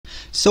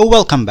So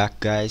welcome back,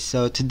 guys.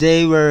 So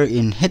today we're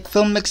in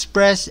HitFilm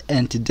Express,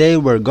 and today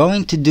we're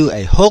going to do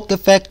a Hulk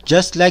effect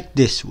just like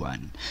this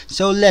one.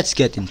 So let's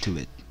get into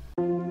it.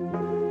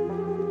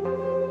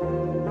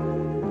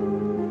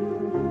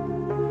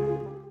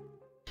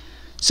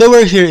 So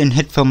we're here in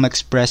HitFilm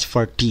Express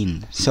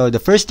 14. So the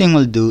first thing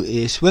we'll do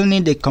is we'll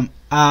need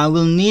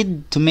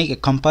to make a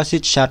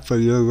composite shot for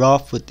your raw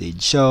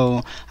footage.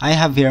 So I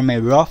have here my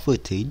raw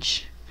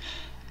footage,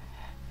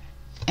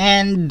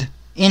 and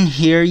in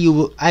here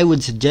I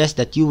would suggest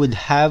that you would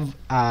have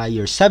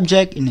your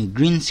subject in a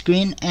green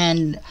screen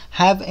and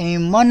have a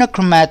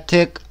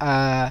monochromatic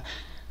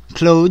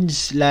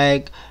clothes,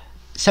 like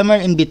somewhere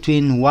in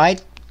between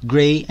white,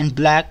 gray, and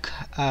black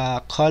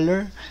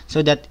color,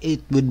 so that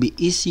it would be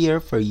easier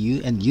for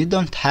you and you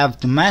don't have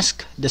to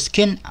mask the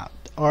skin out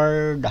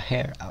or the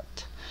hair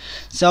out.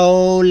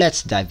 So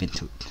let's dive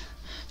into it.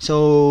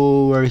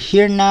 So we're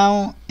here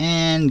now,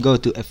 and go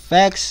to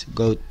effects,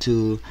 go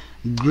to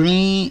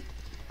green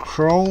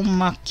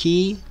chroma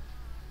key,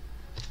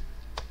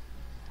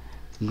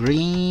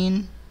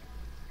 green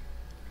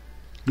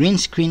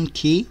screen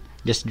key,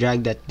 just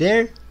drag that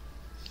there,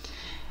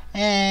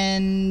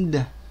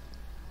 and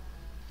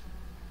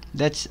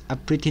that's a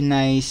pretty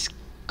nice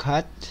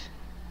cut.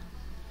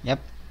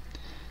 Yep.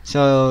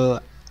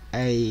 So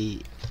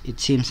it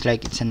seems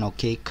like it's an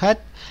okay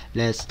cut.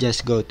 Let's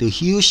just go to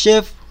hue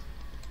shift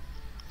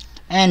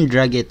and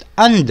drag it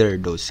under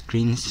those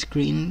green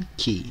screen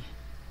key.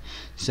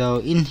 So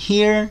in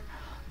here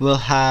we'll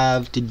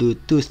have to do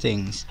two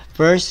things.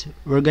 First,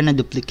 we're gonna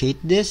duplicate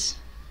this.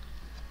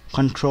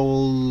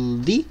 Control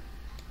D.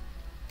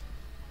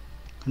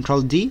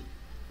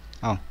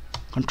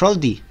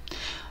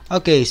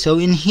 Okay, so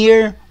in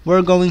here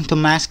we're going to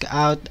mask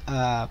out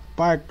a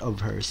part of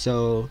her.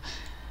 So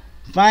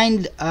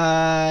find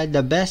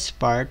the best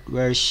part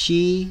where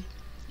she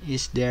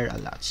is there a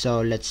lot.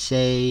 So let's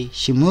say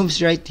she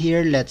moves right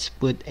here. Let's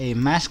put a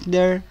mask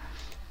there.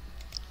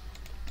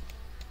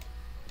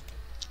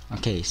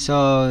 Okay,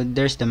 so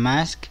there's the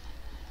mask.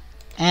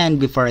 And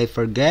before I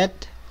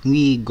forget,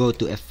 we go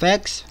to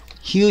effects,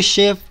 hue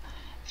shift,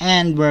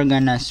 and we're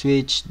gonna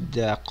switch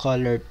the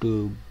color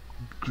to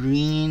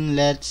green.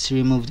 Let's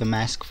remove the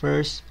mask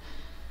first.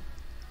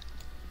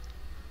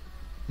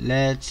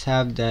 Let's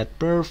have that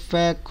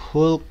perfect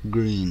Hulk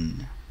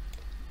green.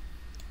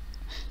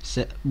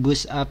 So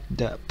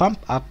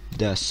pump up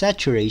the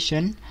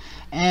saturation,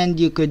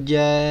 and you could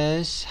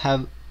just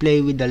play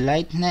with the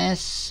lightness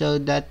so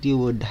that you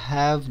would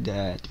have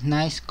that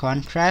nice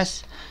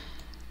contrast.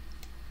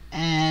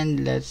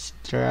 And let's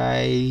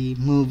try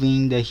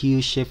moving the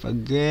hue shift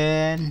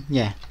again.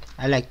 Yeah,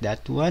 I like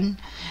that one.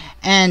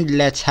 And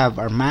let's have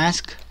our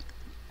mask.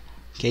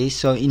 Okay,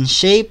 so in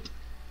shape,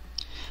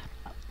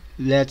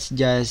 let's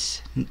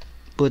just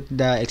put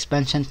the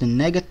expansion to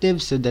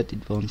negative so that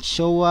it won't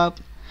show up.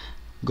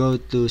 Go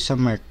to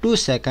somewhere 2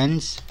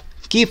 seconds,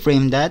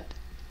 keyframe that,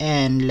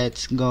 and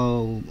let's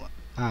go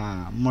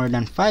more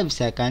than 5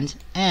 seconds,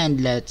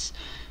 and let's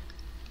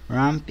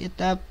ramp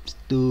it up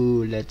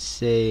to, let's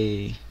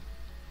say,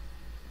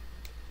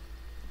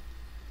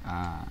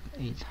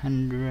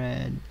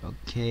 800.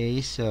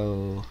 Okay,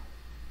 so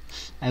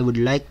I would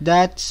like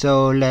that.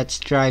 So let's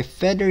try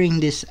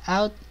feathering this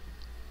out.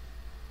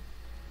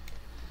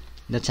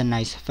 That's a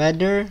nice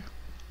feather.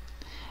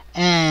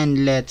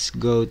 And let's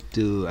go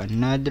to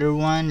another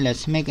one.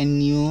 Let's make a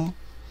new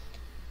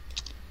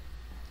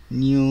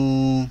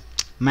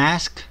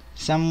mask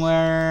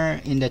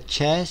somewhere in the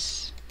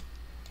chest.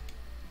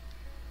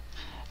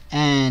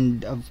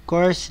 And of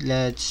course,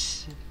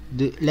 let's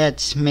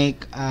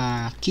make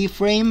a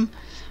keyframe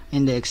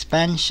in the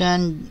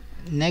expansion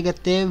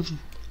negative,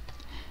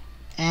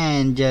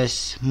 and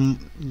just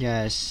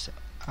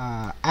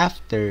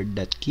after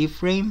that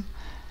keyframe,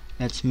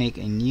 let's make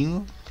a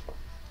new,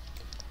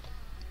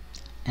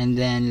 and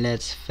then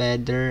let's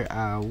feather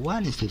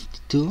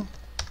 152,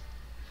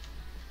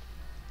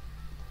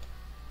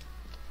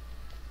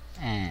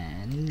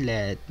 and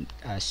let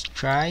us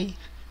try.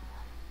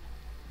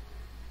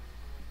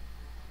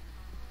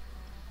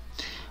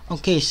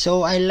 Okay,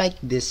 so I like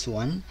this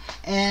one,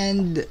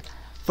 and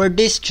for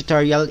this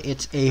tutorial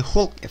it's a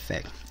Hulk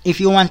effect. If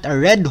you want a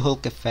red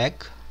Hulk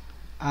effect,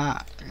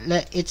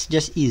 it's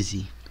just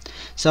easy.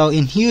 So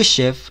in hue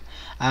shift,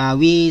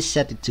 we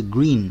set it to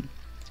green.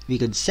 We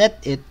could set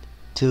it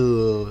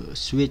to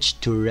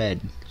switch to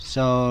red.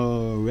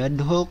 So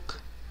red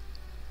Hulk,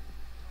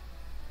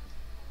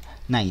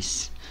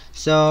 nice.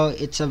 So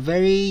it's a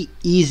very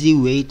easy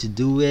way to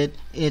do it.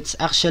 It's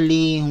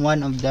actually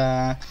one of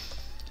the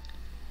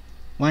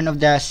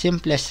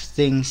simplest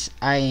things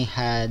I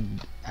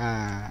had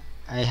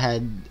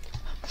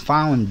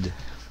found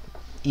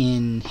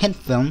in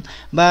HitFilm,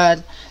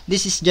 but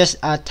this is just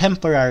a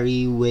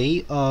temporary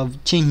way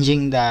of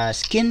changing the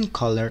skin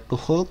color to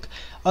Hulk.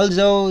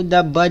 Although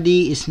the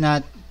body is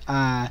not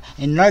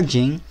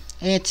enlarging,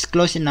 it's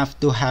close enough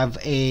to have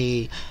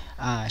a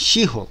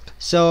She-Hulk.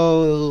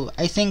 So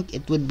I think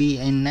it would be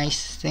a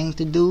nice thing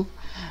to do.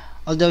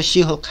 Although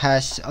She-Hulk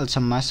has also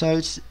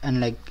muscles,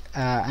 unlike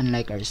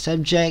unlike our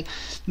subject,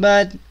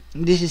 but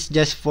this is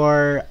just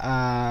for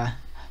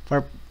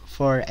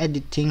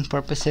editing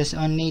purposes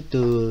only.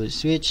 To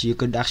switch, you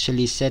could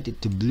actually set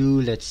it to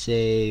blue. Let's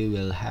say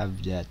we'll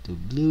have that to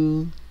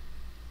blue,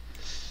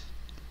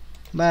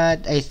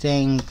 but I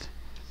think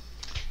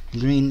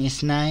green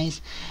is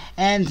nice.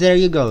 And there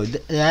you go.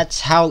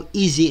 That's how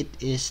easy it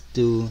is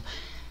to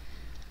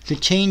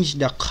change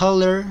the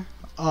color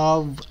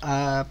of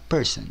a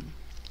person's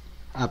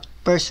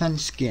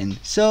skin.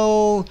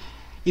 So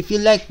if you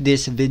like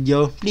this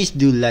video, please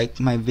do like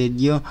my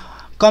video.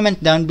 Comment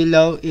down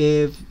below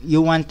if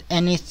you want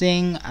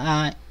anything,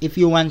 if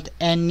you want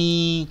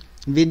any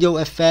video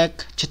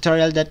effect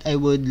tutorial that I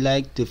would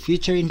like to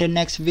feature in the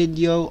next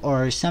video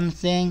or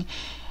something.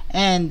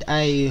 And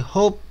I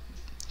hope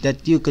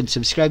that you could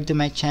subscribe to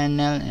my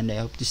channel, and I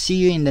hope to see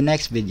you in the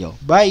next video.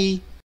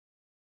 Bye!